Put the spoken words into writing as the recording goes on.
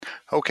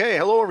Okay,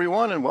 hello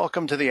everyone, and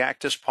welcome to the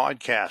Actus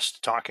Podcast,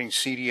 Talking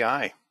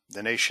CDI,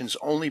 the nation's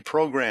only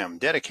program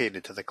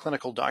dedicated to the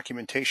clinical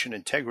documentation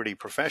integrity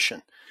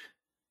profession.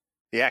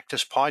 The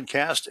Actus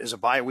Podcast is a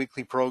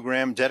bi-weekly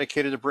program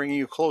dedicated to bringing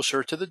you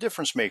closer to the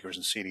difference makers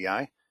in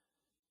CDI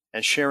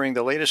and sharing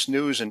the latest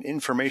news and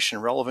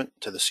information relevant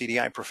to the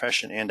CDI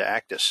profession and to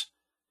Actus.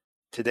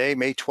 Today,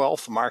 May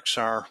 12th, marks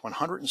our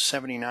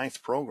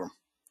 179th program.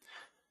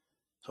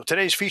 So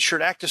today's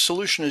featured Actus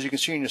solution, as you can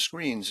see on your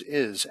screens,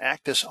 is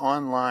Actus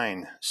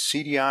Online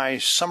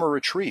CDI Summer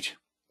Retreat.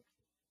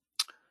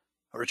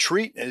 A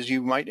retreat, as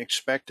you might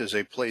expect, is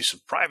a place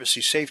of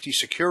privacy, safety,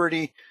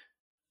 security,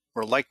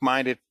 where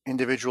like-minded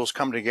individuals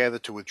come together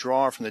to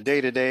withdraw from the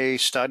day-to-day,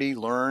 study,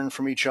 learn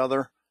from each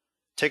other,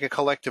 take a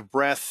collective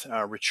breath,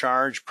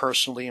 recharge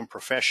personally and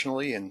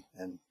professionally, and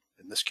in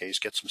this case,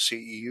 get some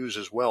CEUs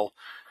as well.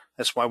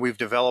 That's why we've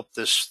developed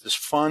this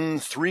fun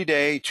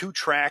 3-day,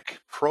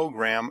 2-track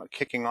program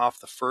kicking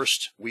off the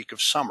first week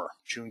of summer,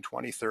 June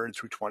 23rd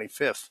through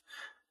 25th.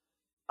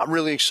 I'm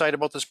really excited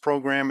about this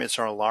program. It's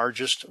our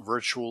largest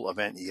virtual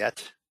event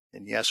yet.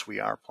 And yes, we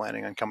are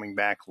planning on coming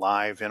back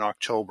live in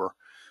October.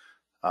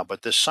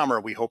 But this summer,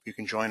 we hope you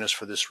can join us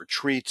for this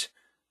retreat.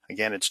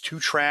 Again, it's 2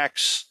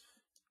 tracks.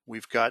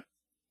 We've got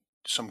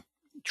some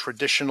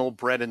traditional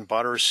bread and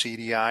butter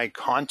CDI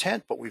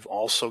content, but we've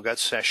also got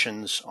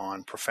sessions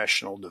on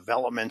professional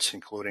developments,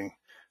 including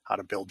how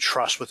to build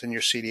trust within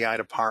your CDI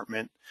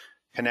department,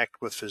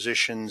 connect with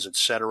physicians,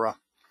 etc.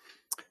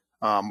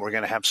 We're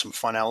going to have some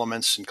fun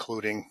elements,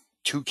 including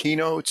 2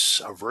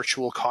 keynotes, a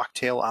virtual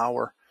cocktail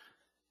hour,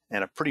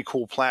 and a pretty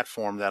cool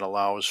platform that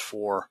allows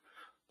for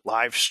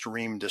live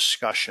stream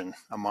discussion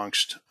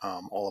amongst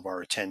all of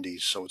our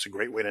attendees. So it's a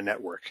great way to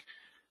network.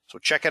 So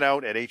check it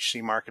out at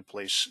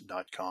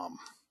hcmarketplace.com.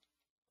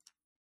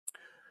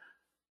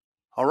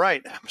 All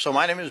right, so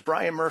my name is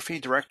Brian Murphy,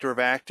 Director of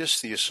Actus,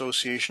 the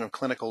Association of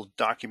Clinical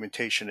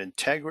Documentation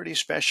Integrity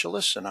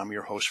Specialists, and I'm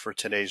your host for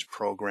today's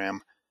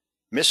program,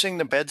 Missing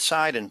the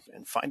Bedside and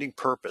Finding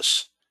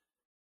Purpose.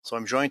 So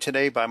I'm joined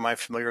today by my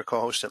familiar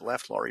co-host at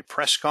left, Laurie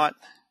Prescott.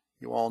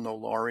 You all know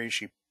Laurie.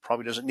 She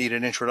probably doesn't need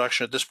an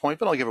introduction at this point,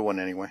 but I'll give her one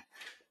anyway.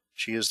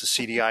 She is the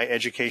CDI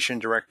Education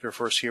Director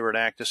for us here at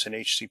Actus and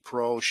HC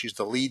Pro. She's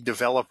the lead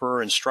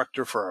developer,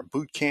 instructor for our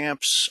boot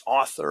camps,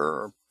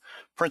 author,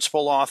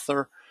 principal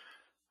author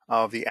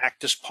of the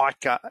Actus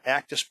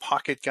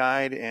Pocket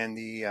Guide and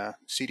the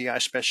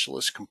CDI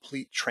Specialist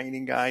Complete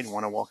Training Guide. I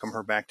want to welcome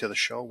her back to the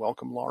show.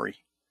 Welcome, Laurie.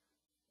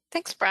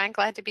 Thanks, Brian.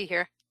 Glad to be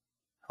here.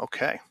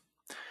 Okay.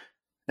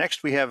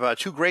 Next, we have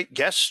 2 great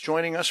guests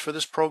joining us for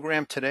this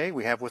program today.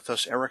 We have with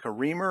us Erica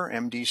Reamer,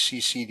 MD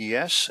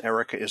CCDS.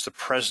 Erica is the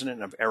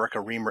president of Erica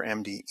Reamer,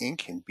 MD,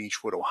 Inc. in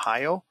Beechwood,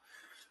 Ohio.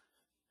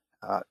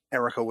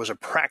 Erica was a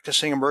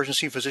practicing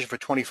emergency physician for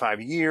 25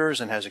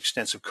 years and has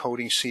extensive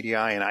coding,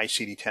 CDI, and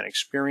ICD-10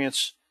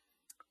 experience.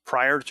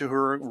 Prior to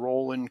her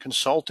role in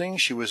consulting,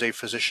 she was a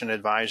physician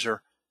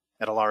advisor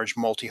at a large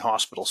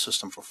multi-hospital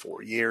system for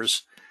 4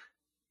 years.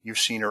 You've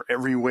seen her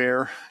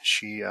everywhere.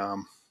 She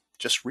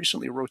just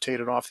recently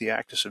rotated off the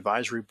Actus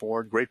Advisory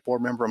Board. Great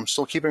board member. I'm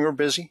still keeping her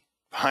busy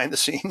behind the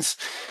scenes.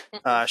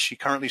 She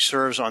currently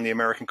serves on the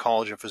American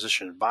College of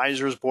Physician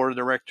Advisors Board of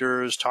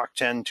Directors, Talk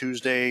 10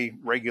 Tuesday,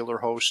 regular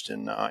host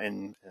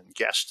and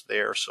guest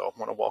there. So I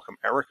want to welcome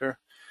Erica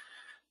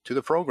to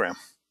the program.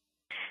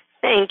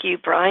 Thank you,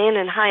 Brian,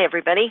 and hi,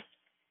 everybody.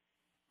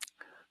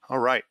 All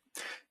right.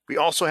 We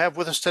also have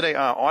with us today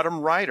Autumn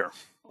Ryder.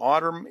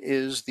 Autumn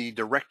is the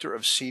Director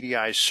of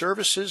CDI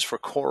Services for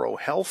Coro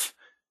Health,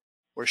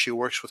 where she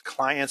works with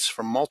clients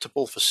from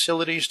multiple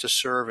facilities to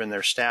serve in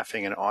their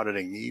staffing and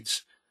auditing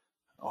needs.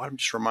 Autumn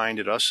just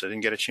reminded us, I didn't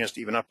get a chance to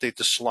even update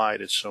the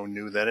slide, it's so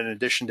new, that in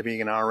addition to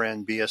being an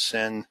RN,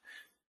 BSN,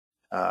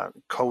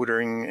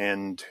 coding,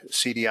 and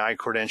CDI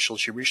credentials,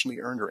 she recently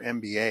earned her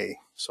MBA.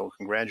 So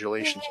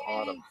congratulations, Yay.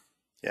 Autumn.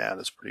 Yeah,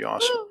 that's pretty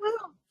awesome.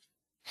 Woo-hoo.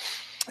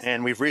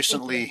 And we've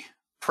recently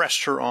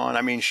pressed her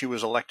on, she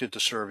was elected to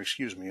serve,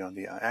 on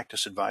the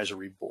Actus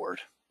Advisory Board,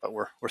 but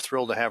we're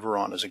thrilled to have her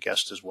on as a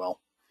guest as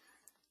well.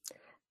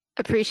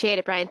 Appreciate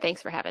it, Brian.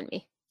 Thanks for having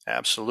me.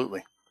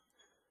 Absolutely.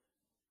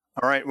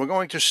 All right, we're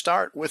going to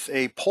start with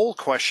a poll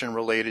question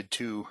related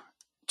to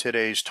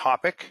today's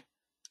topic.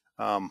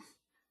 And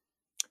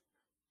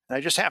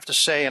I just have to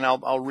say, and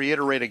I'll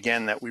reiterate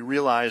again, that we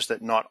realize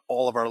that not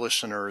all of our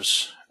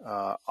listeners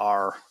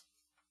were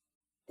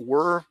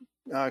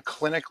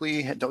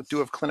clinically, do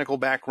have clinical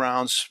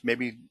backgrounds,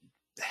 maybe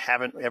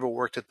haven't ever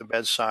worked at the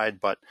bedside,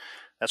 but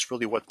that's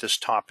really what this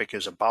topic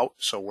is about.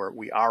 So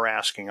we are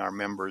asking our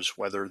members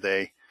whether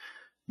they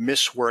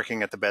miss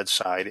working at the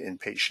bedside in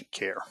patient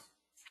care.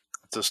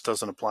 If this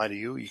doesn't apply to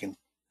you, you can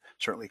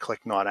certainly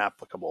click not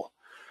applicable.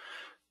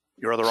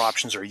 Your other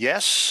options are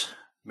yes.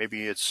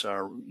 Maybe it's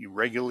you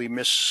regularly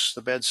miss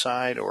the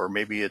bedside, or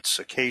maybe it's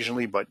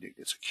occasionally, but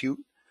it's acute.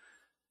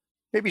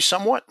 Maybe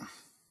somewhat.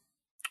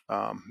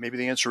 Maybe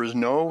the answer is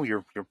no.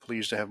 You're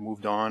pleased to have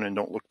moved on and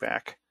don't look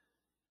back.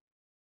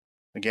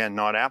 Again,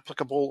 not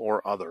applicable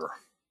or other.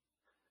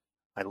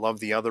 I love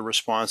the other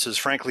responses.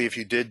 Frankly, if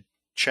you did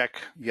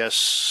check yes,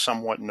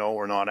 somewhat no,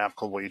 or not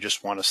applicable, you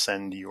just want to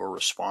send your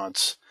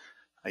response.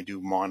 I do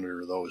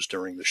monitor those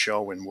during the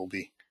show, and we'll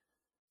be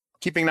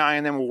keeping an eye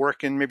on them. We'll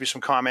work in maybe some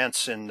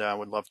comments, and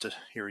would love to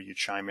hear you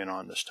chime in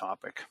on this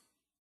topic.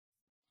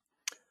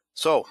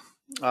 So,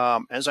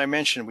 as I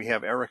mentioned, we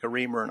have Erica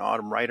Reamer and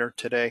Autumn Reiter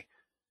today.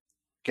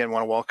 Again,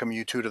 want to welcome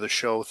you two to the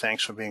show.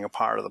 Thanks for being a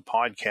part of the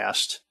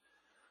podcast.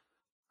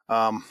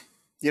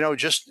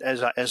 Just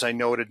as I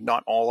noted,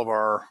 not all of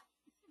our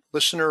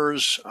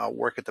listeners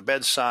work at the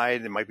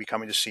bedside. They might be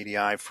coming to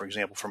CDI, for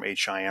example, from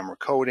HIM or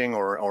coding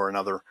or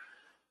another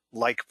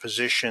like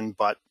position,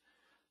 but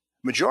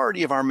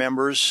majority of our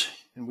members,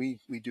 and we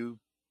do,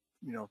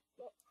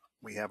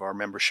 we have our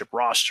membership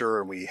roster,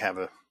 and we have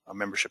a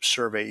membership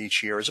survey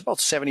each year, is about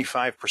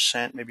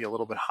 75%, maybe a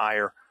little bit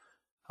higher,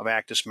 of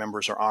ACTIS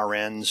members are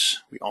RNs.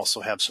 We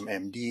also have some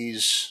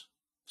MDs,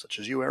 such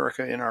as you,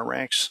 Erica, in our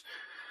ranks.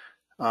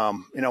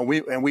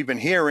 We've been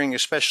hearing,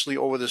 especially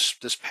over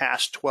this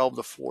past 12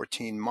 to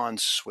 14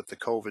 months with the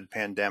COVID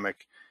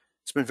pandemic,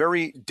 it's been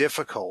very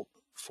difficult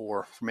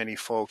for many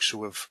folks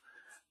who have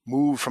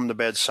moved from the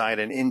bedside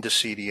and into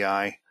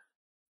CDI.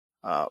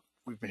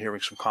 We've been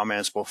hearing some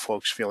comments about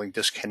folks feeling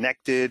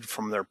disconnected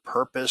from their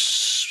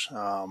purpose,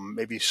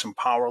 maybe some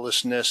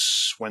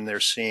powerlessness when they're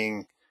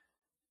seeing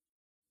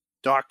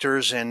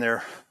doctors and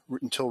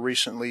until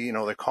recently,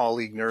 their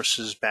colleague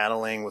nurses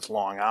battling with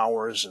long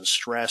hours and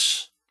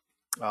stress.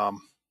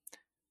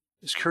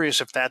 Just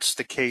curious if that's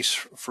the case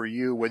for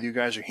you, whether you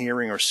guys are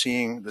hearing or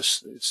seeing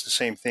this, it's the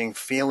same thing,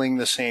 feeling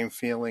the same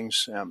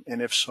feelings,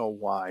 and if so,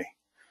 why?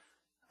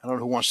 I don't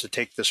know who wants to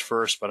take this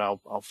first, but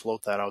I'll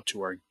float that out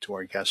to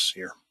our guests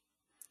here.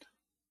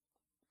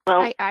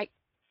 Well, Go ahead.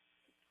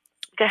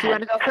 Do you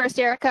want to go first,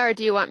 Erica, or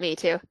do you want me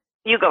to?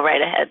 You go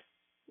right ahead.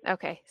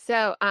 Okay.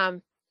 So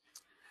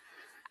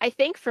I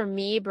think for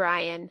me,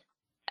 Brian,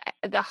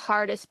 the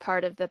hardest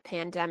part of the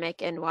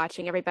pandemic and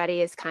watching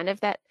everybody is kind of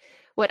that,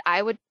 what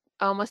I would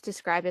almost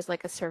describe as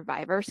like a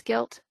survivor's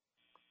guilt.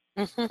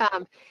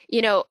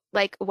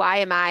 Like why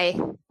am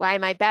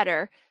I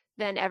better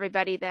than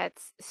everybody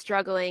that's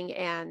struggling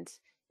and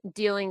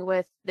dealing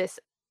with this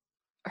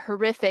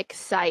horrific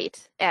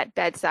sight at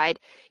bedside?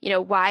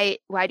 Why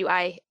do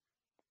I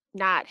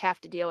not have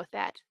to deal with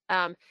that?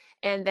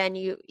 And then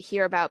you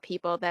hear about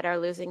people that are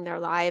losing their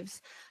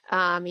lives,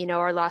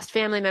 or lost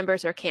family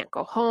members or can't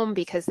go home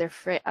because they're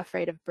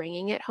afraid of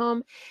bringing it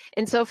home.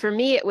 And so for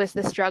me, it was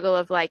the struggle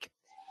of like,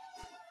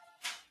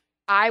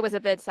 I was a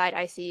bedside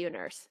ICU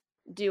nurse.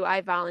 Do I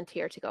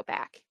volunteer to go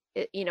back?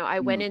 I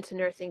went into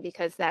nursing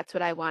because that's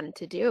what I wanted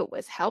to do,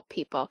 was help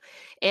people.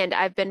 And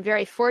I've been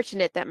very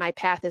fortunate that my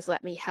path has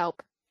let me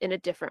help in a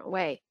different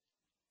way.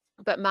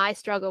 But my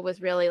struggle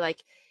was really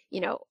like,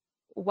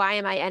 why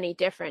am I any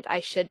different?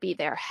 I should be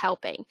there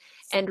helping,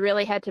 and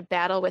really had to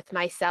battle with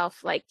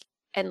myself,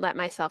 and let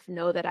myself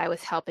know that I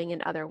was helping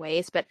in other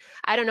ways. But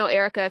I don't know,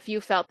 Erica, if you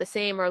felt the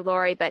same, or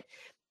Lori, but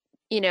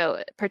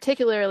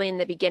particularly in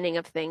the beginning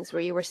of things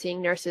where you were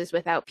seeing nurses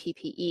without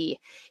PPE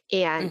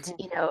and,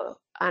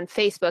 on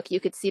Facebook, you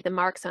could see the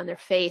marks on their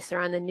face, or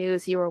on the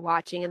news you were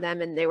watching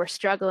them and they were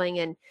struggling,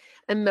 and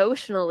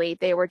emotionally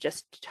they were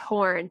just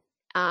torn.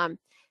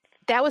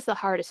 That was the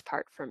hardest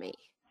part for me.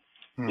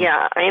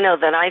 Yeah, I know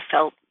that I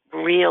felt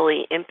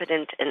really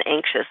impotent and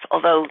anxious,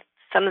 although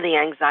some of the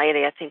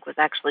anxiety I think was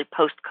actually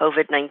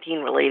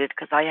post-COVID-19 related,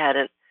 because I had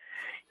it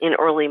in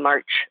early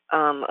March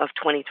of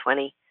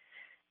 2020.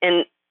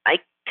 And I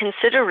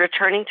considered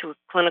returning to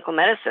clinical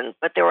medicine,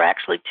 but there were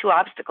actually two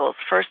obstacles.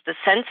 First, the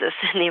census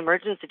in the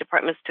emergency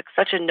departments took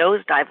such a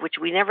nosedive, which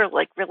we never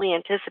really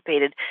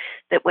anticipated,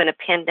 that when a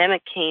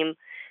pandemic came,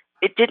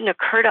 it didn't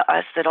occur to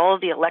us that all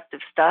of the elective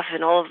stuff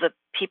and all of the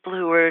people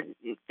who were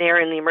there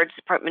in the emergency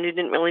department who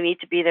didn't really need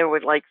to be there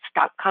would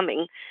stop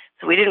coming.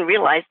 So we didn't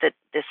realize that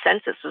the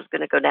census was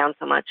going to go down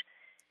so much.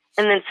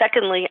 And then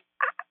secondly,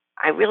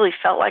 I really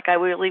felt like I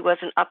really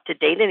wasn't up to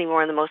date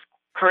anymore in the most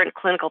current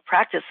clinical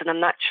practice, and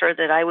I'm not sure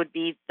that I would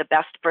be the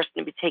best person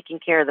to be taking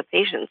care of the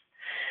patients.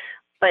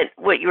 But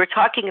what you were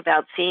talking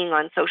about, seeing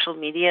on social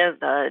media,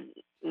 the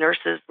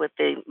nurses with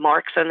the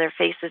marks on their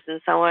faces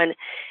and so on,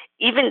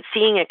 even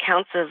seeing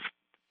accounts of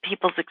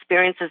people's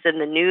experiences in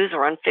the news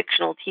or on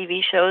fictional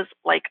TV shows,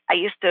 I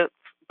used to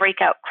break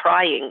out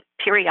crying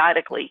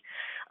periodically,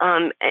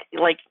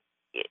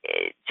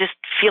 just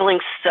feeling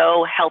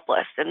so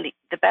helpless. And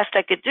the best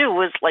I could do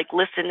was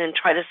listen and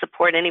try to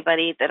support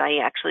anybody that I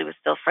actually was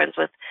still friends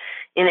with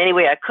in any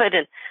way I could.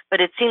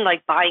 But it seemed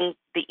like buying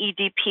the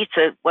ED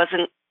pizza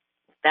wasn't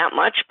that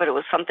much, but it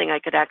was something I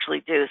could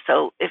actually do.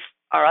 So if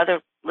our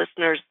other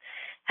listeners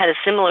had a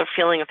similar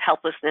feeling of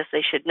helplessness,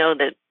 they should know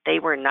that they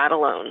were not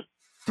alone.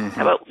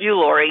 How about you,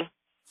 Lori?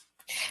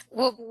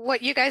 Well,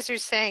 what you guys are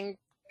saying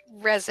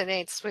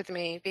resonates with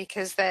me,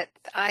 because that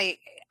I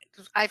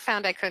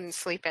found I couldn't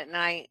sleep at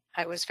night.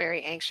 I was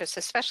very anxious,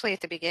 especially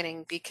at the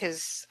beginning,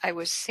 because I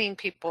was seeing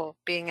people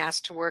being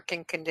asked to work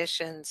in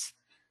conditions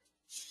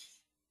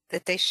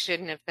that they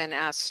shouldn't have been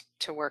asked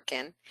to work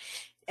in.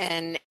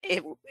 And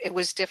it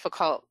was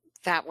difficult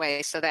that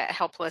way. So that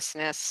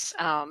helplessness,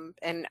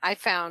 and I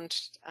found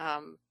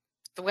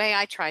the way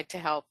I tried to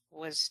help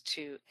was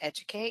to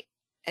educate,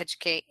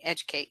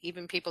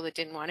 even people that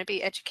didn't want to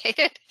be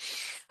educated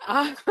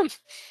um,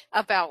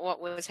 about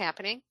what was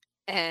happening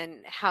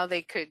and how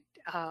they could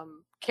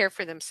care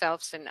for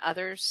themselves and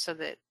others so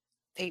that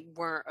they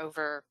weren't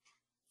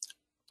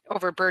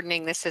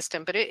overburdening the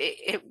system. But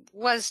it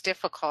was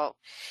difficult.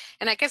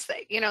 And I guess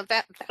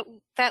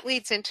that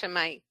leads into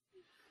my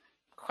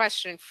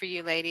question for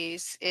you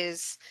ladies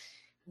is,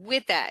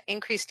 with that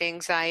increased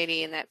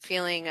anxiety and that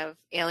feeling of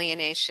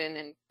alienation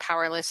and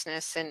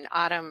powerlessness, and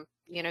Autumn,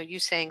 you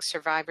saying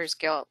survivor's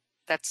guilt,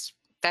 that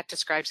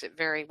describes it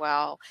very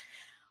well.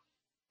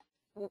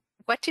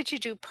 What did you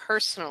do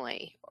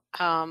personally,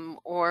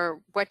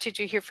 or what did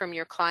you hear from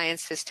your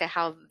clients as to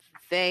how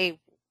they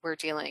were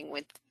dealing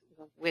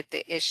with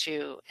the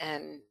issue,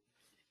 and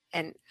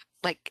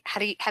like how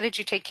did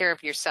you take care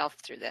of yourself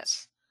through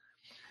this?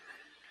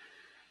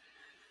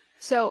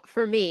 So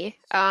for me,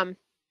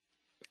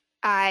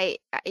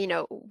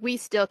 we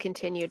still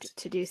continued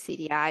to do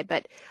CDI,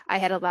 but I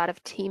had a lot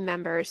of team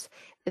members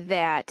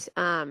that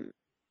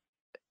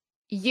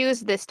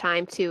used this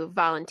time to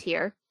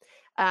volunteer.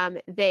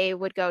 They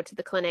would go to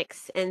the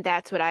clinics, and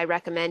that's what I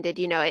recommended.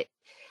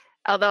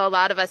 Although a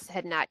lot of us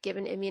had not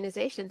given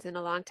immunizations in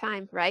a long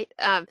time, right?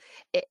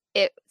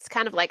 It's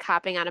kind of like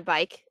hopping on a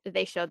bike.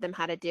 They showed them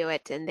how to do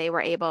it, and they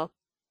were able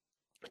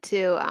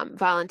to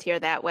volunteer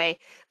that way.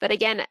 But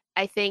again,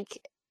 I think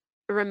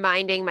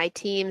reminding my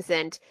teams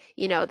and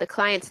the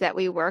clients that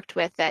we worked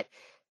with that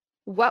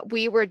what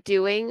we were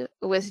doing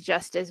was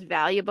just as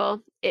valuable.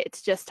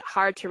 It's just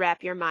hard to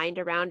wrap your mind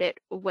around it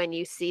when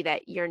you see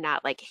that you're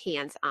not like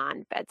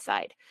hands-on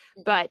bedside.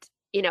 But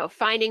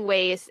finding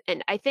ways,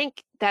 and I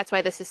think that's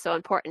why this is so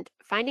important,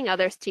 finding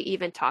others to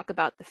even talk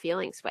about the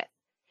feelings with,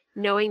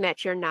 knowing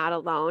that you're not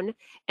alone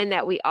and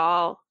that we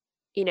all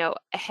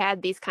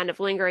had these kind of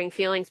lingering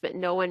feelings, but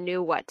no one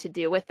knew what to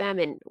do with them.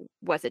 And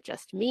was it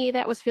just me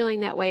that was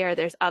feeling that way, or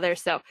there's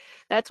others? So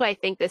that's why I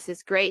think this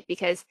is great,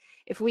 because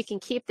if we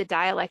can keep the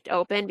dialect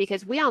open,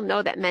 because we all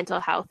know that mental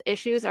health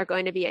issues are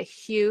going to be a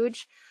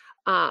huge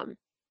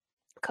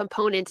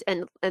component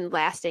and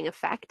lasting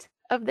effect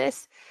of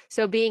this.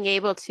 So being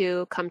able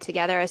to come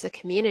together as a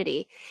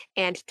community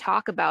and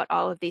talk about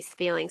all of these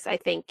feelings, I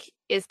think,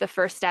 is the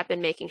first step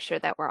in making sure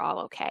that we're all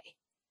okay.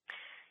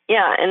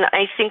 Yeah, and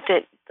I think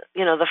that,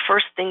 the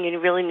first thing you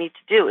really need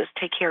to do is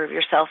take care of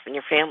yourself and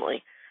your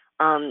family.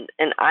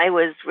 And I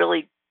was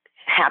really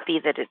happy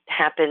that it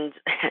happened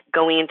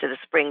going into the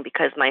spring,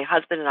 because my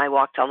husband and I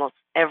walked almost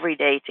every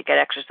day to get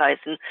exercise.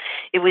 And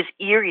it was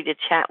eerie to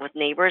chat with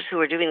neighbors who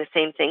were doing the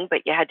same thing,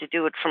 but you had to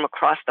do it from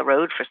across the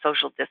road for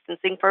social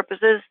distancing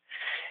purposes.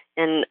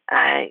 And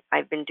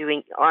I've been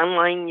doing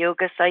online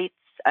yoga sites.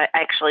 I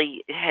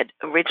actually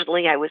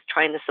I was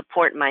trying to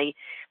support my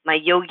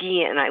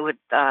yogi, and I would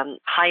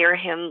hire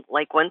him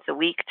like once a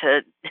week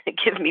to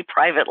give me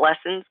private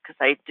lessons, because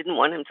I didn't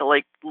want him to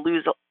like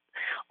lose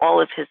all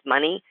of his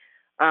money.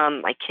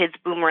 My kids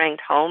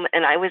boomeranged home,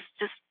 and I was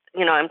just,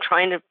 I'm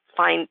trying to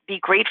be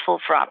grateful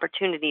for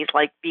opportunities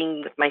like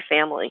being with my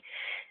family.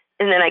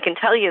 And then I can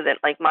tell you that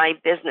like my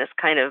business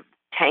kind of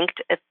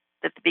tanked at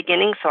the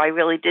beginning, so I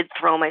really did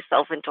throw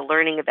myself into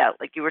learning about,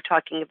 like you were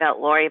talking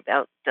about, Lori,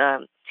 about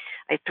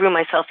I threw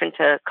myself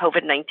into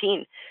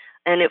COVID-19.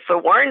 And if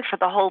it weren't for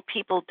the whole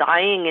people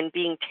dying and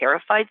being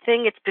terrified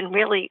thing, it's been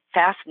really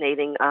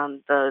fascinating,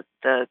 the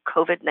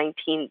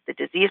COVID-19, the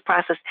disease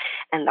process,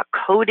 and the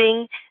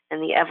coding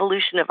and the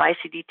evolution of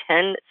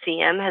ICD-10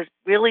 CM has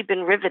really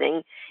been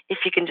riveting if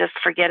you can just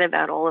forget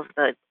about all of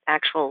the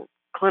actual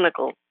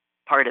clinical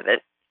part of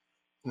it.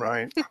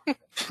 Right.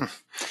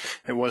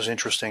 It was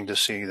interesting to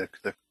see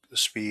the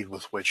speed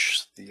with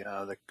which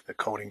the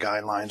coding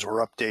guidelines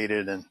were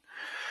updated, and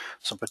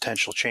some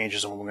potential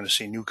changes, and we're going to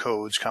see new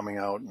codes coming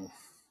out. And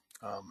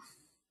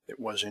it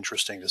was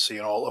interesting to see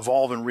it all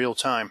evolve in real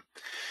time.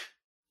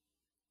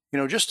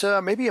 Just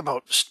maybe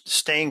about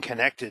staying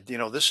connected.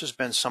 This has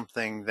been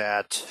something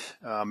that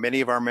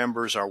many of our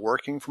members are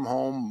working from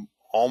home.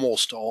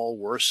 Almost all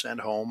were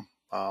sent home.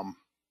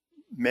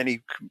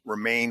 Many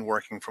remain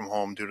working from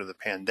home due to the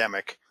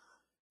pandemic,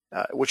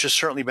 which has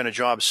certainly been a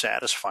job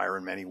satisfier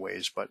in many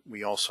ways. But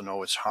we also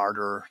know it's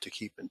harder to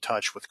keep in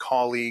touch with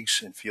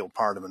colleagues and feel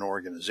part of an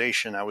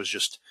organization. I was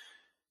just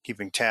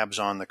keeping tabs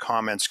on the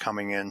comments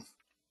coming in.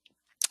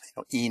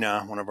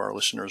 Ina, one of our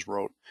listeners,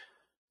 wrote,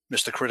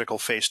 "Missed the critical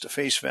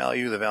face-to-face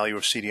value. The value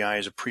of CDI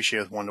is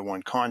appreciated with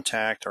one-to-one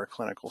contact. Our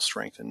clinical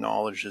strength and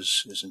knowledge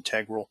is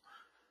integral."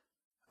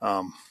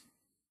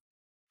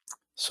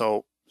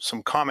 So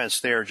some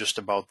comments there just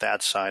about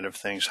that side of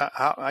things.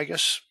 How I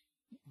guess,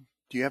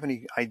 do you have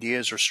any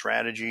ideas or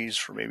strategies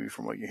from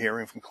what you're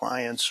hearing from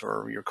clients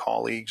or your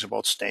colleagues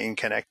about staying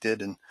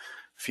connected and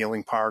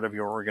feeling part of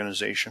your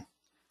organization?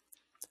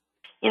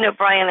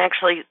 Brian,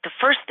 actually, the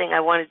first thing I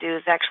want to do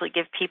is actually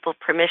give people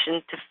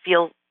permission to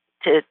feel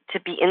to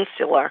be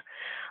insular.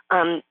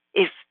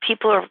 If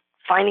people are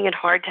finding it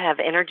hard to have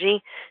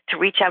energy to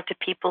reach out to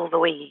people the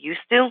way you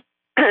used to,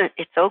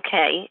 it's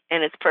okay,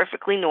 and it's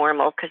perfectly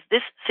normal, because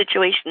this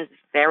situation is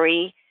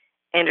very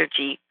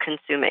energy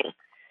consuming.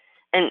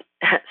 And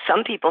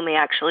some people may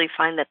actually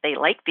find that they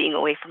like being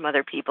away from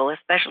other people,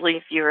 especially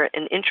if you're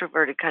an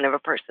introverted kind of a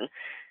person.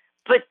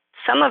 But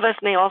some of us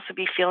may also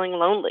be feeling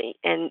lonely.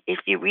 And if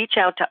you reach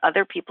out to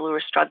other people who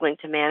are struggling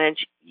to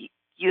manage,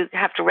 you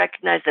have to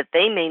recognize that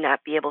they may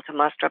not be able to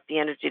muster up the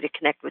energy to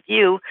connect with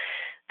you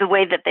the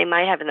way that they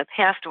might have in the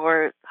past,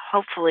 or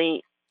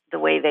hopefully the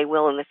way they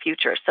will in the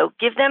future. So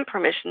give them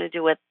permission to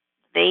do what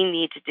they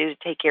need to do to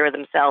take care of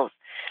themselves.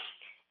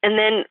 And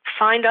then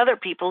find other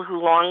people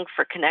who long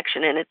for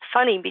connection. And it's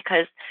funny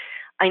because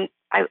I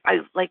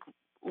like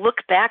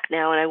look back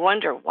now and I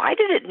wonder, why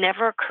did it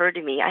never occur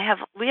to me?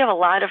 We have a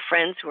lot of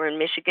friends who are in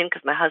Michigan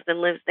because my husband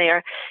lives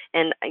there,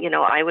 and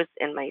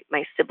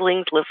my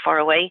siblings live far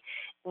away.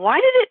 Why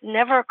did it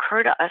never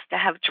occur to us to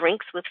have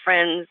drinks with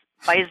friends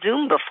by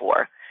Zoom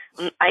before?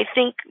 I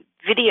think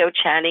video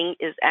chatting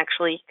is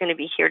actually going to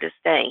be here to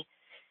stay.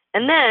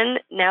 And then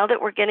now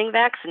that we're getting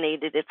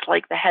vaccinated, it's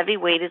like the heavy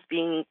weight is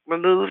being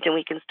removed and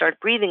we can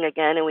start breathing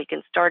again, and we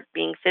can start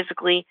being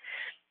physically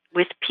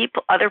with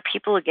other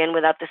people again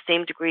without the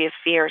same degree of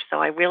fear.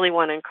 So I really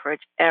want to encourage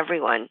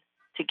everyone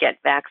to get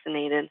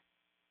vaccinated.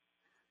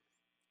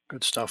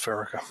 Good stuff,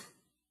 Erica.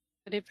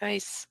 Good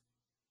advice.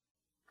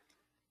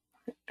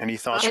 Any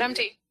thoughts?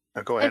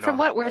 Go ahead. And from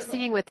what we're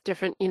seeing with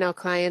different,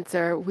 clients,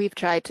 or we've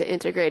tried to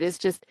integrate, is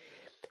just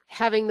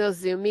having those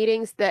Zoom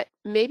meetings that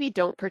maybe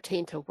don't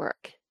pertain to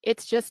work.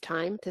 It's just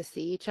time to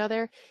see each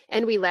other.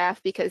 And we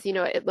laugh because,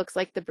 it looks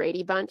like the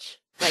Brady Bunch.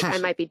 Like I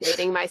might be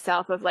dating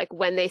myself of like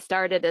when they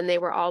started and they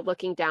were all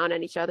looking down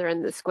at each other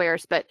in the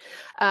squares. But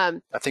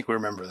I think we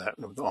remember that.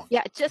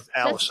 Yeah, just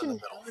Alice to in the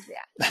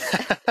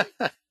know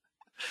that.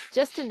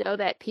 Just to know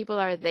that people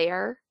are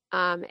there,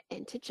 and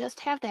to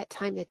just have that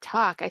time to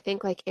talk. I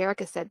think like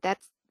Erica said,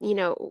 that's,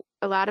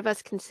 a lot of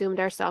us consumed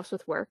ourselves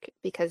with work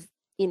because,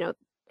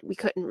 we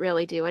couldn't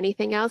really do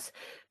anything else.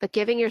 But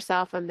giving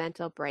yourself a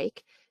mental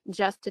break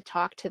just to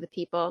talk to the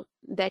people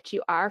that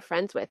you are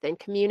friends with and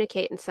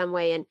communicate in some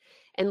way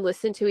and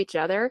listen to each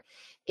other.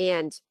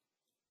 And,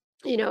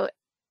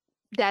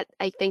 that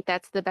I think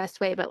that's the best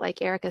way. But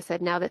like Erica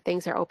said, now that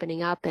things are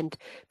opening up and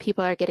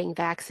people are getting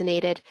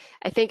vaccinated,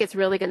 I think it's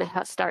really going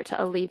to start to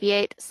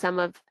alleviate some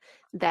of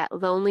that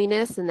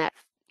loneliness and that,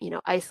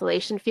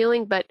 isolation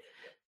feeling. But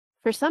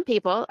for some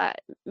people,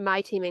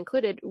 my team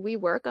included, we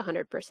work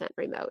 100%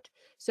 remote.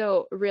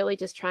 So really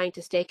just trying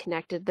to stay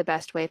connected the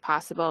best way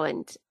possible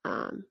and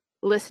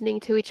listening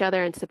to each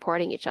other and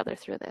supporting each other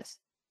through this.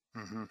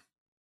 Mm-hmm.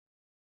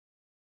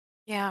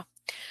 Yeah.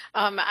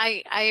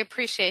 I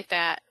appreciate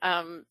that.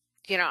 I'm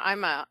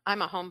a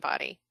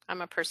homebody.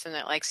 I'm a person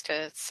that likes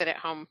to sit at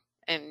home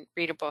and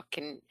read a book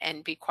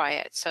and be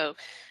quiet. So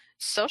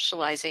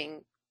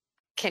socializing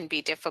can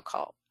be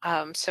difficult.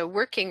 So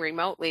working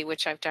remotely,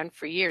 which I've done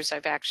for years,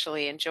 I've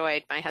actually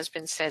enjoyed. My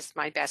husband says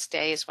my best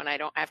day is when I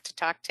don't have to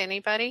talk to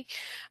anybody.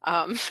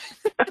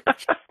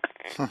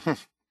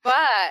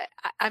 But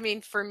I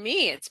mean, for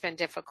me, it's been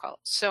difficult.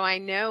 So I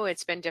know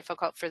it's been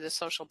difficult for the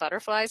social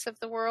butterflies of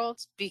the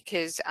world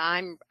because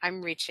I'm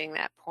reaching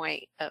that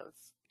point of,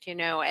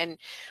 and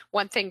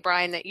one thing,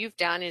 Brian, that you've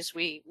done is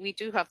we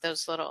do have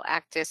those little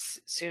Actis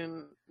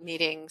Zoom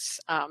meetings.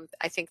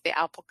 I think the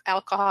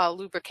alcohol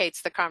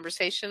lubricates the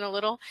conversation a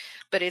little,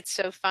 but it's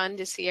so fun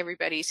to see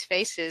everybody's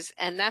faces.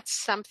 And that's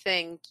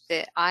something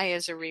that I,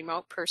 as a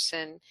remote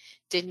person,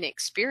 didn't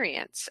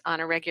experience on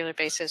a regular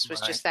basis,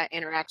 was just that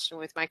interaction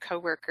with my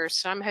coworkers.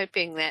 So I'm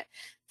hoping that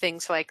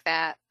things like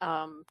that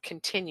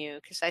continue,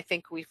 because I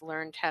think we've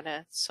learned how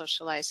to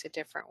socialize a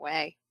different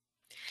way.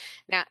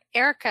 Now,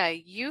 Erica,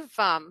 you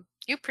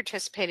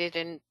participated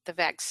in the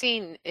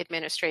vaccine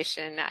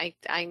administration.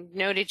 I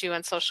noted you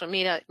on social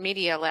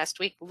media last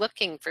week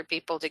looking for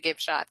people to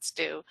give shots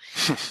to.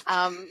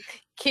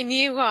 Can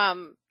you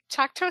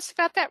talk to us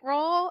about that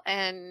role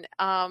and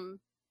how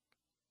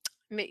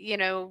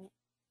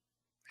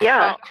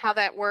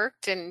that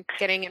worked and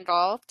getting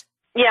involved?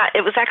 Yeah,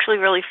 it was actually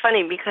really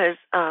funny because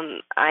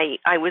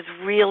I was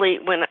really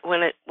when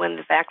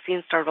the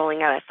vaccine started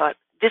rolling out, I thought,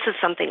 this is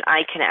something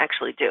I can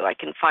actually do. I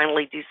can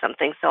finally do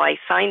something. So I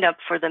signed up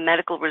for the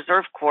Medical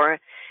Reserve Corps,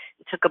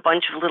 took a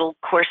bunch of little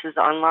courses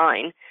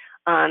online,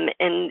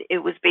 and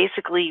it was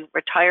basically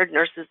retired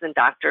nurses and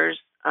doctors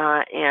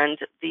and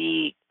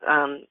the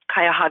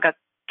Cuyahoga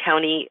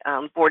County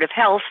Board of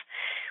Health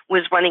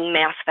was running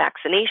mass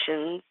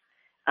vaccinations.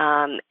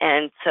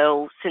 And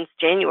so since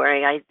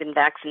January, I've been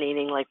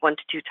vaccinating like 1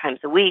 to 2 times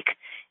a week,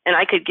 and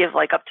I could give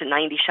like up to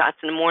 90 shots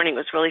in the morning. It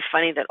was really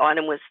funny that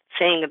Autumn was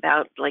saying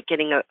about like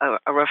getting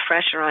a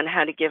refresher on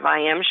how to give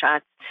IM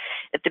shots.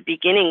 At the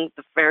beginning,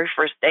 the very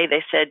first day,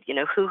 they said,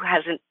 who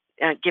hasn't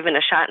given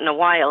a shot in a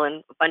while?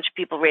 And a bunch of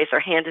people raised their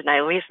hand, and I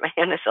raised my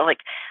hand. I said,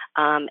 like,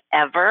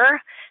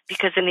 ever?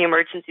 Because in the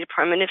emergency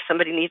department, if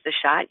somebody needs a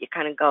shot, you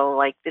kind of go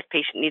like, this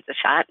patient needs a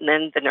shot, and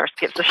then the nurse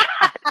gives a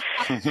shot.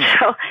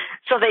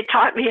 So they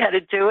taught me how to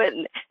do it,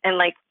 and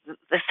like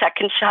the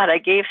second shot I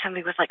gave,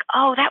 somebody was like,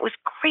 oh, that was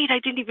great. I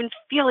didn't even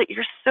feel it.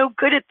 You're so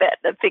good at that.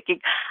 And I'm thinking,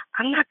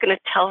 I'm not going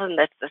to tell them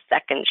that's the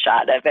second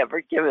shot I've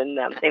ever given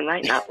them. They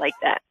might not like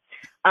that.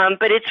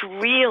 But it's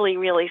really,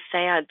 really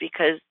sad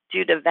because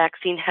due to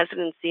vaccine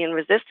hesitancy and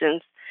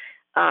resistance,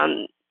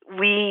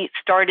 we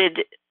started,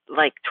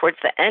 like towards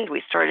the end,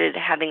 we started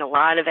having a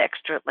lot of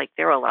extra, like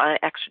there were a lot of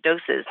extra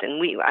doses,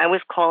 and I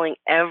was calling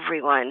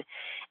everyone,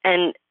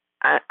 and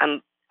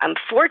I'm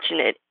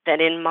fortunate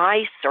that in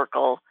my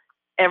circle,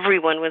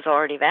 everyone was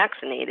already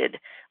vaccinated,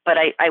 but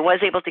I was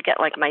able to get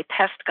like my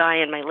pest guy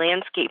and my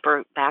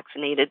landscaper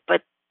vaccinated,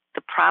 but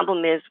the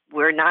problem is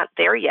we're not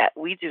there yet.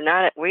 We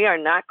are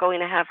not going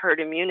to have herd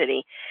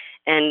immunity.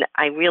 And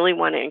I really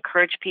want to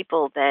encourage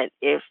people that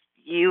if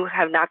you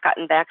have not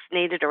gotten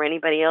vaccinated or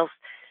anybody else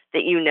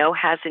that you know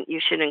hasn't, you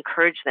should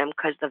encourage them,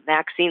 because the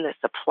vaccine, the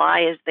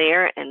supply is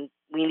there, and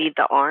we need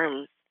the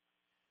arms.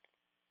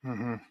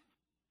 Mm-hmm.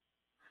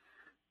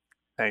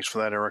 Thanks for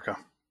that, Erica.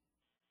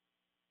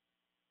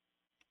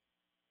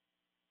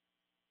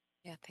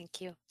 Yeah, thank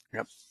you.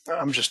 Yep.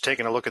 I'm just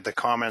taking a look at the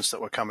comments that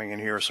were coming in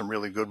here, some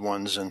really good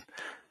ones. And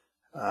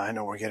I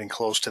know we're getting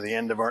close to the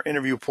end of our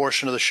interview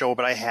portion of the show,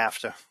 but I have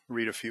to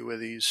read a few of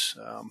these.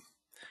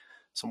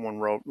 Someone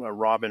wrote,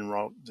 Robin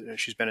wrote,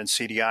 she's been in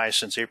CDI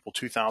since April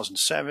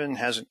 2007,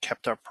 hasn't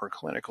kept up her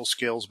clinical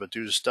skills, but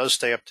does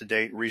stay up to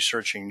date,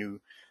 researching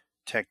new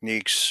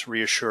techniques,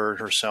 reassured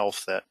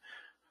herself that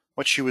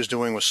what she was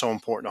doing was so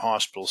important to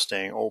hospitals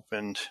staying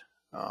open.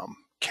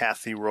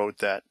 Kathy wrote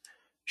that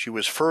she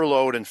was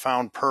furloughed and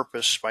found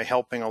purpose by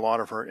helping a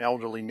lot of her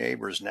elderly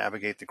neighbors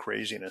navigate the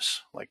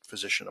craziness, like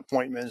physician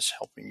appointments,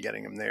 helping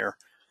getting them there.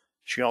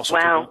 She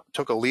also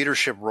took a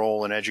leadership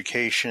role in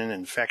education,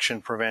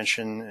 infection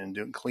prevention, and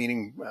doing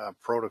cleaning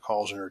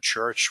protocols in her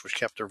church, which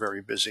kept her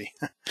very busy.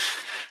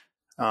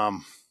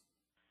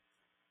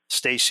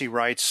 Stacy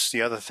writes,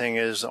 the other thing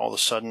is, all of a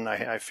sudden,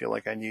 I feel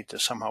like I need to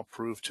somehow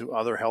prove to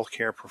other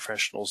healthcare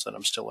professionals that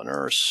I'm still a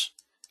nurse.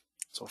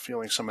 So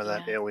feeling some of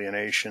that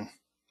alienation.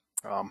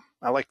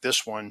 I like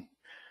this one.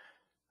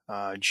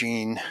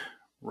 Jean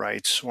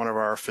writes, one of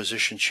our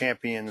physician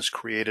champions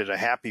created a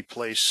happy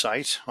place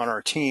site on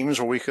our teams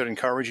where we could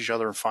encourage each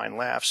other and find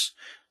laughs.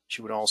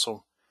 She would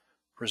also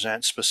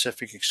present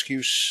specific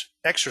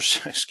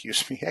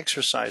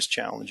exercise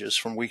challenges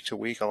from week to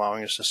week,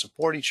 allowing us to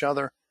support each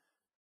other.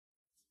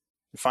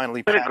 And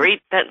finally, what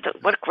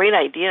great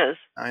ideas.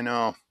 I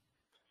know.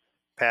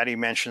 Patty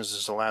mentions, this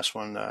is the last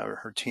one,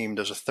 her team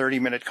does a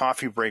 30-minute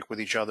coffee break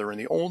with each other, and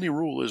the only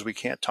rule is we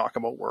can't talk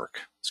about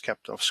work. It's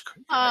kept us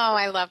connected. Oh,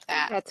 I love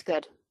that. That's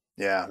good.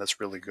 Yeah, that's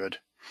really good.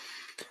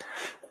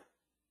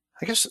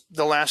 I guess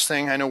the last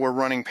thing, I know we're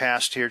running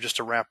past here, just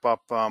to wrap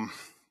up,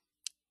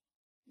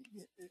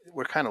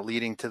 we're kind of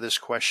leading to this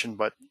question,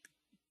 but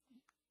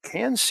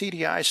can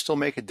CDI still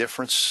make a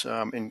difference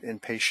in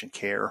patient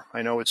care?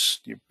 I know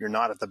you're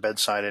not at the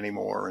bedside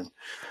anymore,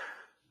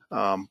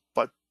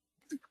 but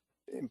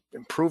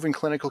improving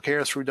clinical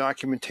care through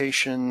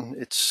documentation,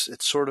 it's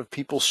sort of,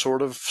 people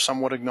sort of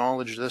somewhat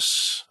acknowledge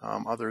this.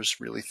 Others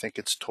really think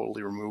it's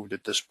totally removed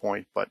at this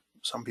point, but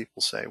some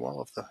people say,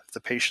 well, if the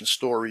patient's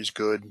story is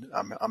good,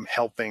 I'm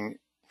helping.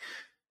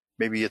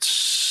 Maybe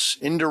it's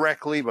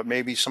indirectly, but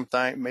maybe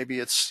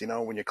it's,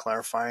 when you're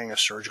clarifying a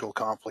surgical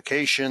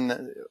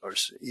complication, or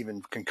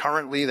even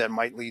concurrently, that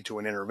might lead to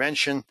an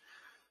intervention.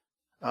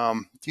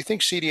 Do you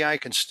think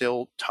CDI can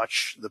still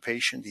touch the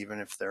patient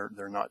even if they're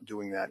not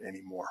doing that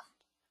anymore?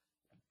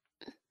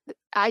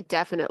 I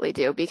definitely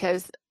do,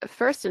 because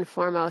first and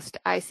foremost,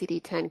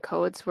 ICD-10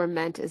 codes were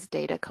meant as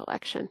data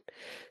collection.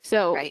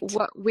 So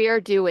what we're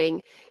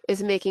doing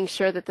is making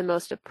sure that the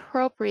most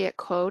appropriate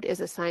code is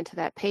assigned to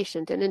that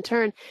patient. And in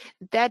turn,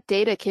 that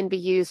data can be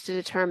used to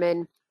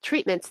determine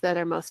treatments that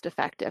are most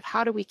effective.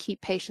 How do we keep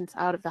patients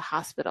out of the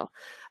hospital?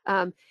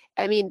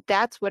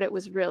 That's what it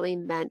was really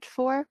meant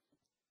for.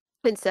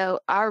 And so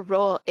our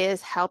role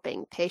is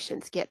helping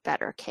patients get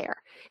better care.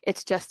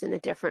 It's just in a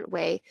different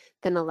way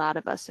than a lot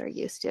of us are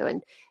used to.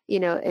 And,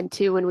 and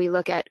two, when we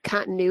look at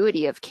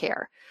continuity of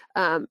care,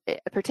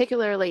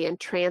 particularly in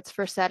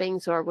transfer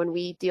settings, or when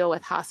we deal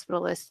with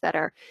hospitalists that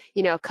are,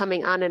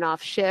 coming on and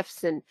off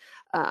shifts, and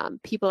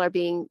people are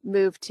being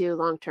moved to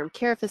long-term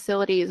care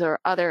facilities or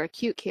other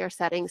acute care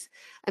settings.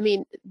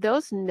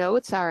 Those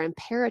notes are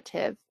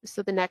imperative,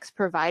 so the next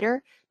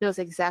provider knows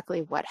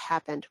exactly what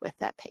happened with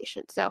that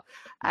patient. So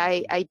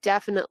I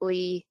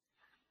definitely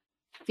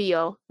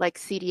feel like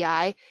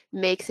CDI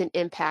makes an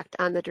impact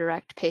on the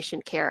direct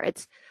patient care.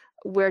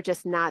 We're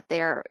just not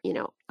there,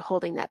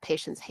 holding that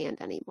patient's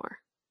hand anymore.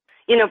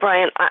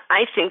 Brian,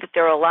 I think that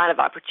there are a lot of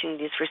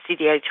opportunities for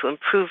CDI to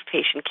improve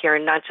patient care,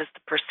 and not just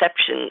the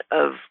perception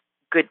of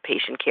good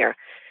patient care.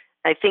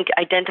 I think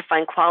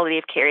identifying quality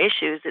of care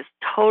issues is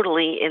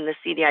totally in the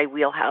CDI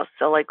wheelhouse.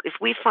 So like if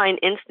we find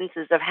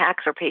instances of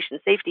hacks or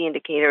patient safety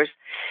indicators,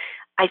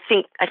 I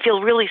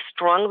feel really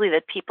strongly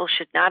that people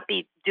should not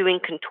be doing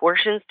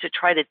contortions to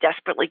try to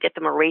desperately get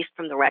them erased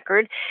from the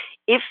record.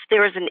 If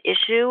there is an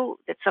issue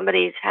that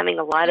somebody is having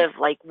a lot of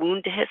like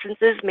wound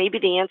dehiscences, maybe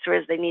the answer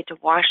is they need to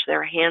wash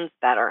their hands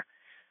better.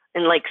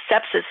 And like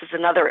sepsis is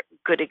another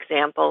good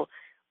example.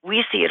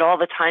 We see it all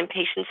the time,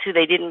 patients who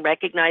they didn't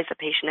recognize the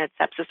patient had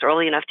sepsis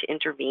early enough to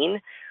intervene.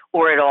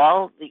 or at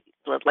all.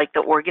 Like the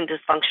organ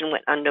dysfunction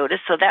went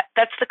unnoticed. So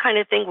that's the kind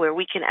of thing where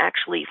we can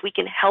actually, if we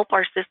can help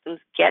our systems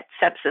get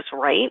sepsis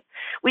right,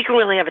 we can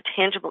really have a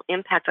tangible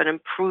impact on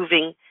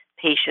improving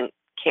patient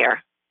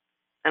care.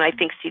 And I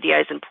think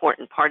CDI is an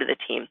important part of the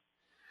team.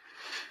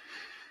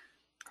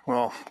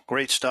 Well,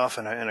 great stuff,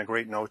 and a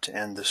great note to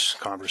end this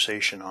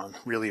conversation on.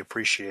 Really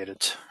appreciate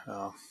it.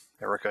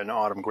 Erica and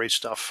Autumn, great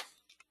stuff.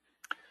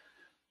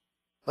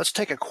 Let's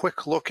take a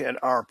quick look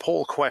at our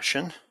poll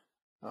question.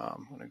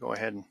 I'm going to go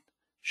ahead and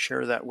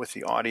share that with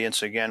the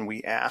audience. Again,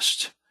 we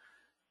asked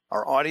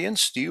our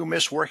audience, do you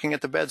miss working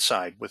at the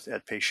bedside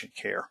at patient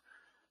care?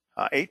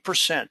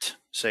 8%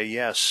 say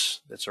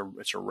yes, it's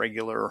a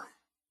regular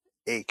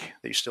ache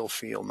they still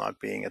feel not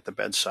being at the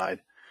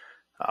bedside.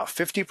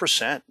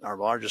 50%, our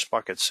largest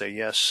buckets, say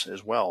yes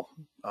as well,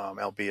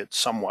 albeit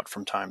somewhat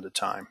from time to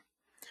time.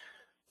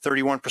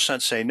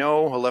 31% say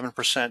no,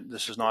 11%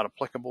 this is not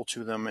applicable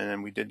to them, and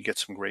then we did get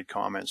some great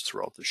comments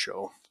throughout the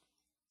show.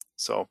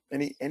 So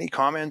any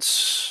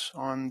comments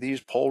on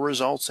these poll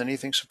results?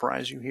 Anything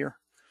surprise you here?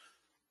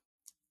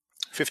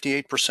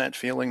 58%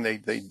 feeling they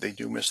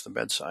do miss the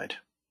bedside.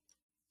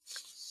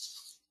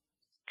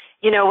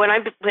 You know, when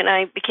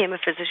I became a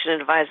physician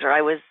advisor,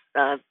 I was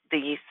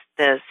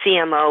the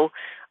CMO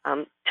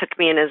took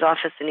me in his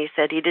office and he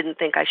said he didn't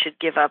think I should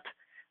give up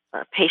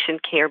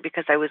patient care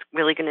because I was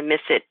really going to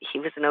miss it. He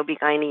was an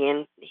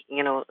OB-GYN,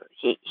 you know,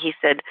 he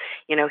said,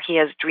 you know, he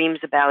has dreams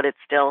about it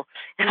still.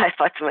 And I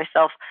thought to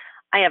myself,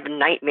 I have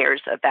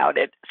nightmares about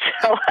it.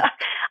 So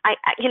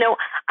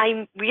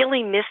I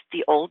really missed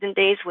the olden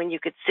days when you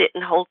could sit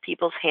and hold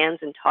people's hands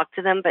and talk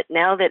to them. But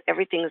now that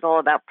everything is all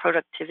about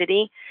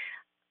productivity,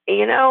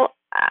 you know,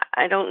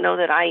 I don't know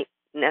that I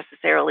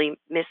necessarily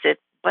miss it,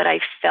 but I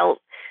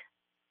felt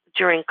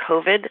during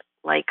COVID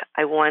like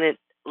I wanted,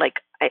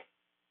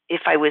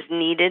 if I was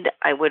needed,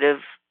 I would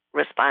have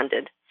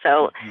responded.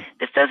 So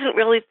this doesn't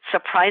really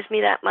surprise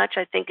me that much.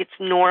 I think it's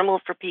normal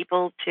for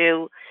people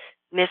to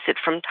miss it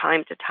from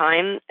time to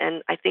time.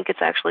 And I think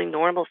it's actually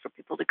normal for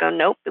people to go,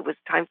 nope, it was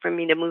time for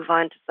me to move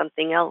on to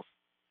something else.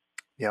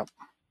 Yep.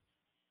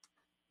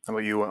 How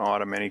about you,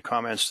 Autumn? Any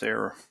comments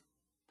there?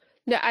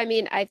 No, I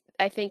mean, I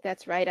think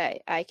that's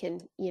right. I can,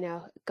 you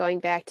know,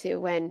 going back to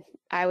when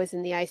I was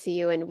in the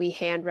ICU and we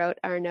hand wrote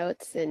our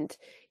notes and,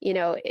 you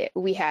know,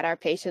 we had our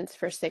patients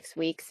for 6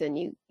 weeks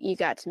and you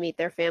got to meet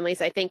their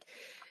families. I think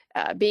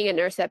being a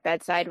nurse at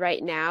bedside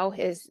right now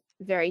is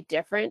very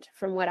different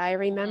from what I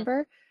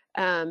remember.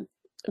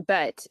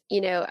 But,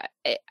 you know,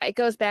 it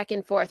goes back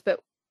and forth, but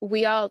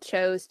we all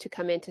chose to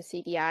come into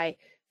CDI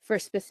for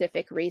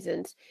specific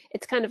reasons.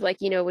 It's kind of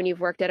like, you know, when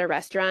you've worked at a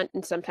restaurant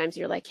and sometimes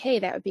you're like, hey,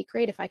 that would be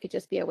great if I could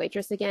just be a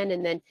waitress again.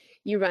 And then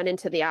you run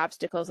into the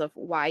obstacles of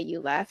why you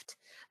left.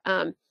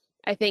 I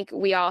think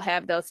we all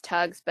have those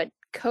tugs, but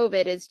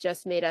COVID has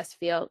just made us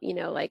feel, you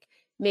know, like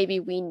maybe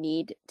we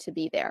need to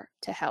be there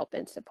to help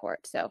and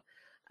support. So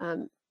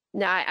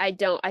no,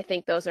 I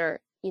think those are,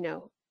 you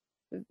know,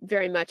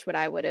 very much what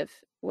I would have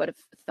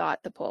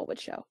thought the poll would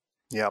show.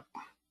 Yep.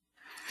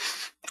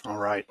 All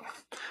right.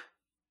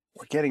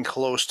 We're getting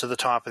close to the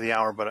top of the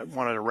hour, but I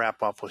wanted to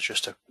wrap up with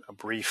just a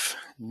brief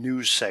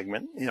news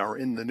segment. You know,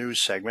 in the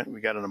news segment, we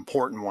got an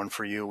important one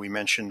for you. We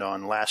mentioned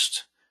on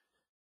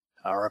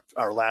our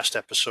last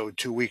episode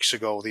 2 weeks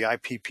ago, the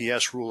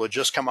IPPS rule had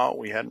just come out.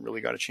 We hadn't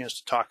really got a chance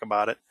to talk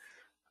about it.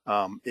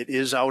 It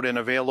is out and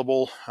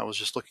available. I was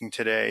just looking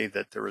today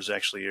that there is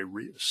actually a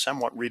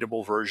somewhat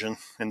readable version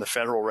in the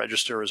Federal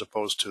Register as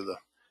opposed to the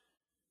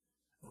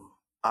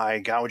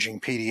eye-gouging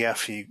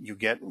PDF you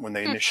get when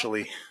they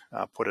initially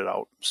put it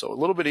out. So a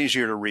little bit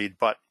easier to read,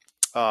 but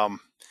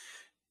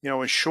you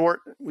know, in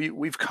short,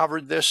 we've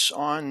covered this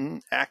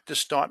on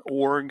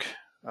actus.org.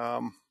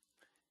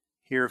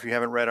 Here, if you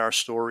haven't read our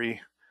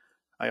story,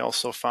 I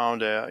also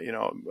found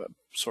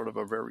sort of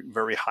a very,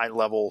 very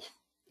high-level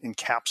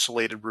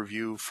encapsulated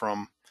review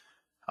from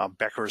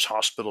Becker's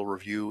Hospital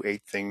Review,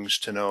 8 Things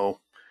to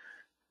Know.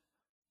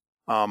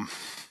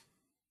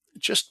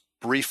 Just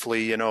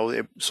briefly, you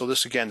know, so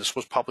this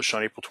was published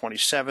on April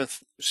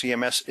 27th.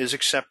 CMS is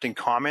accepting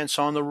comments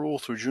on the rule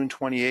through June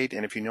 28th.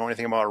 And if you know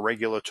anything about a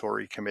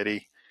regulatory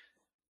committee,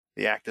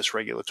 the ACTUS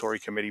Regulatory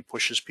Committee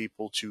pushes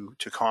people to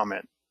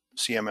comment.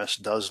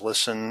 CMS does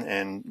listen,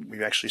 and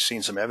we've actually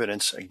seen some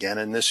evidence again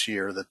in this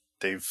year that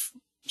they've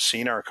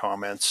seen our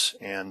comments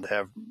and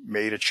have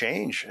made a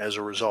change as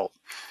a result.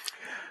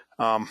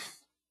 But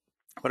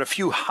a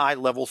few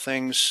high-level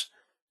things.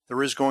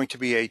 There is going to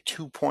be a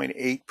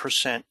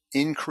 2.8%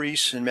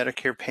 increase in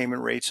Medicare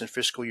payment rates in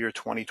fiscal year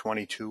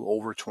 2022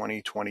 over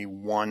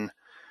 2021.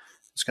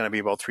 It's going to be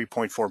about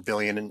 $3.4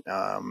 billion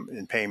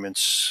in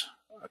payments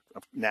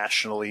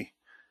nationally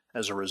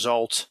as a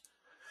result.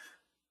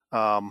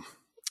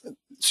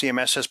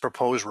 CMS has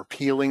proposed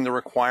repealing the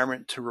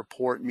requirement to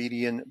report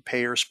median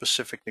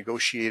payer-specific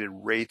negotiated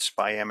rates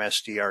by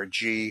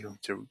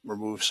MSDRG to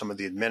remove some of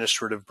the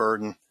administrative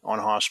burden on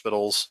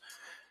hospitals.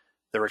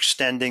 They're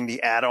extending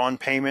the add-on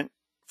payment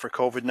for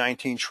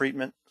COVID-19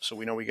 treatment. So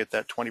we know we get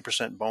that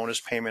 20% bonus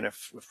payment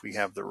if we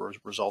have the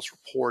results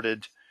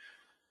reported.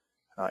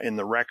 in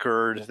the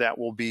record. That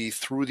will be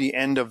through the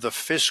end of the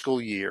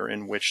fiscal year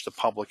in which the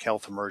public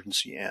health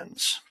emergency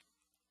ends.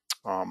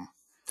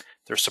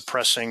 They're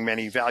suppressing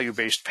many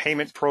value-based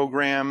payment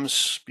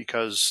programs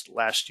because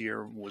last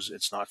year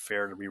it's not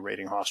fair to be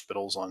rating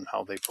hospitals on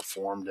how they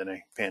performed in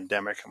a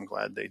pandemic. I'm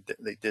glad they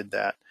did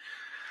that.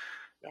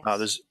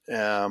 Yes.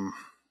 And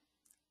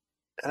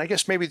I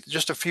guess maybe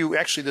just a few,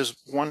 actually there's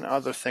one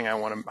other thing I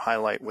want to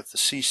highlight with the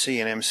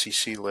CC and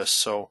MCC list.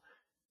 So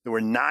there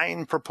were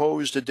 9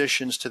 proposed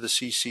additions to the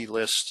CC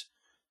list,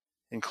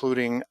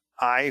 including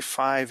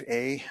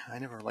I5A. I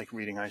never like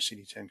reading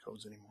ICD-10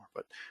 codes anymore,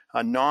 but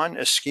a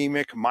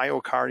non-ischemic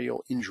myocardial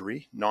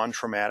injury,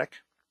 non-traumatic.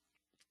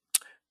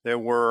 There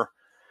were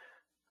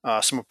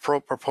some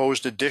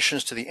proposed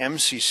additions to the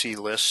MCC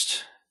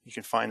list. You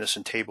can find this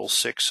in table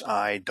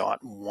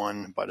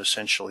 6I.1, but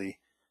essentially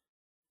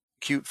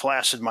acute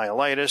flaccid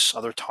myelitis,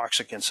 other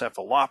toxic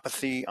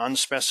encephalopathy,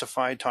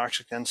 unspecified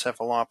toxic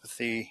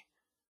encephalopathy,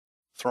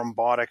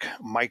 thrombotic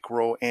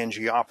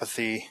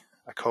microangiopathy,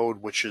 a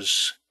code which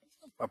is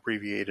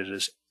abbreviated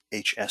as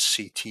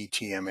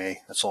HSCT-TMA.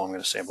 That's all I'm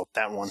going to say about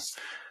that one.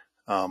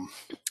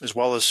 As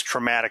well as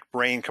traumatic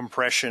brain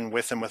compression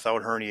with and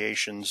without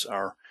herniations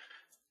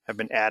have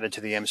been added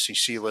to the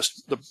MCC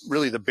list.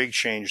 Really the big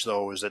change,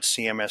 though, is that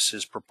CMS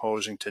is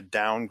proposing to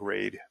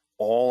downgrade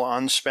all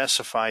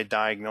unspecified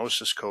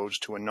diagnosis codes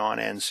to a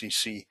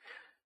non-NCC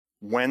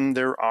when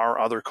there are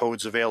other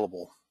codes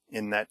available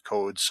in that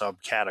code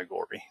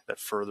subcategory that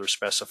further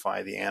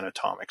specify the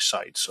anatomic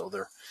site. So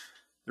they're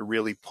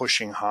really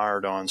pushing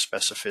hard on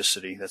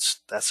specificity.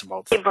 That's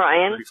about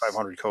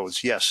 3,500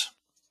 codes. Yes.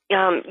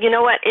 You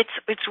know what?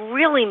 It's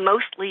really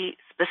mostly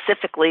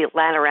specifically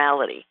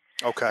laterality.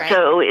 Okay.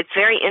 So it's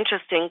very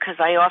interesting because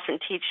I often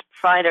teach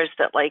providers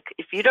that, like,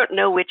 if you don't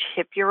know which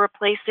hip you're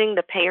replacing,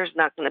 the payer's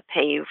not going to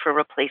pay you for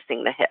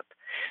replacing the hip.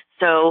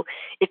 So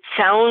it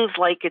sounds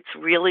like it's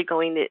really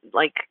going to,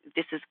 like,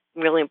 this is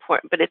really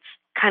important, but it's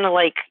kind of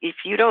like if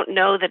you don't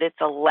know that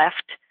it's a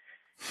left,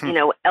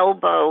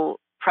 elbow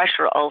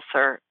pressure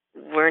ulcer,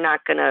 we're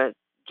not going to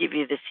give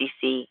you the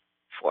CC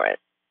for it.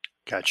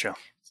 Gotcha.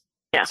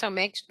 Yeah. So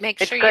make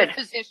It's sure good. your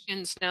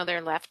physicians know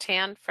their left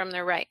hand from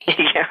their right hand.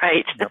 Yeah,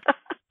 right. Yep.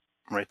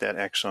 Write that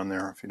X on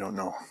there if you don't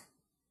know.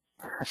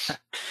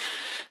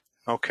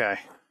 Okay.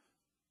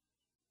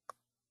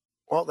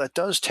 Well, that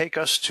does take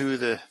us to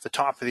the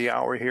top of the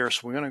hour here,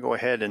 so we're going to go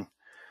ahead and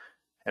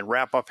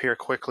wrap up here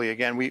quickly.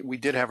 Again, we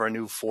did have our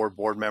new 4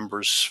 board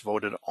members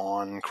voted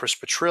on. Chris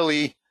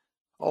Petrilli.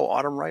 Oh,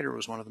 Autumn Ryder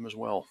was one of them as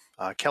well.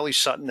 Kelly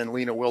Sutton and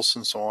Lena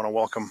Wilson, so I want to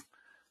welcome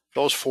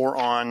those 4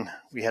 on.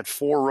 We had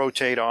 4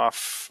 rotate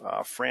off,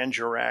 Fran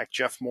Jurak,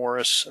 Jeff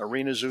Morris,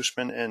 Arena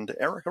Zusman, and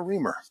Erica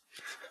Reamer.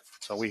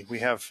 So we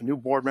have new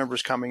board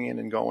members coming in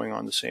and going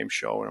on the same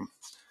show, and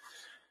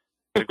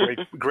they're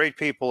great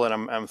people, and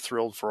I'm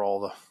thrilled for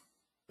all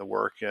the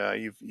work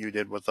you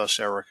did with us,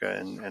 Erica,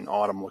 and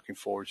Autumn. Looking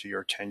forward to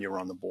your tenure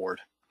on the board.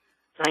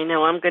 I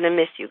know I'm going to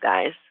miss you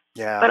guys.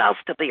 Yeah, but I'll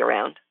still be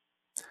around.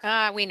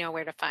 We know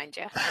where to find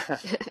you.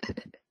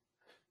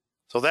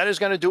 So that is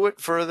going to do it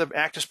for the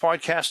Actus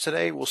podcast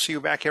today. We'll see you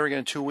back here again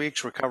in 2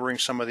 weeks. We're covering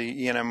some of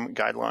the E&M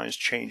guidelines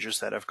changes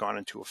that have gone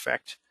into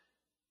effect.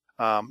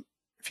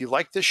 If you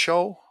like this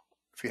show,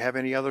 if you have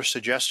any other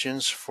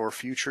suggestions for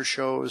future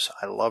shows,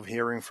 I love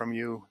hearing from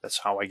you. That's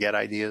how I get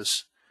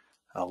ideas.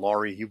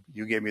 Laurie,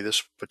 you gave me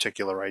this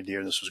particular idea,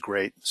 and this was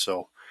great.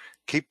 So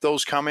keep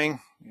those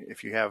coming.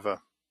 If you have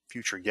a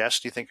future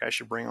guest you think I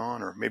should bring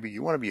on, or maybe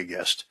you want to be a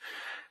guest,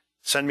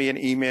 send me an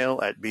email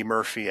at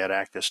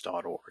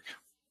bmurphy@actus.org.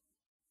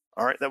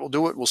 All right, that will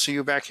do it. We'll see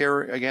you back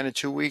here again in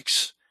 2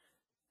 weeks.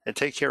 And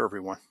take care,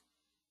 everyone.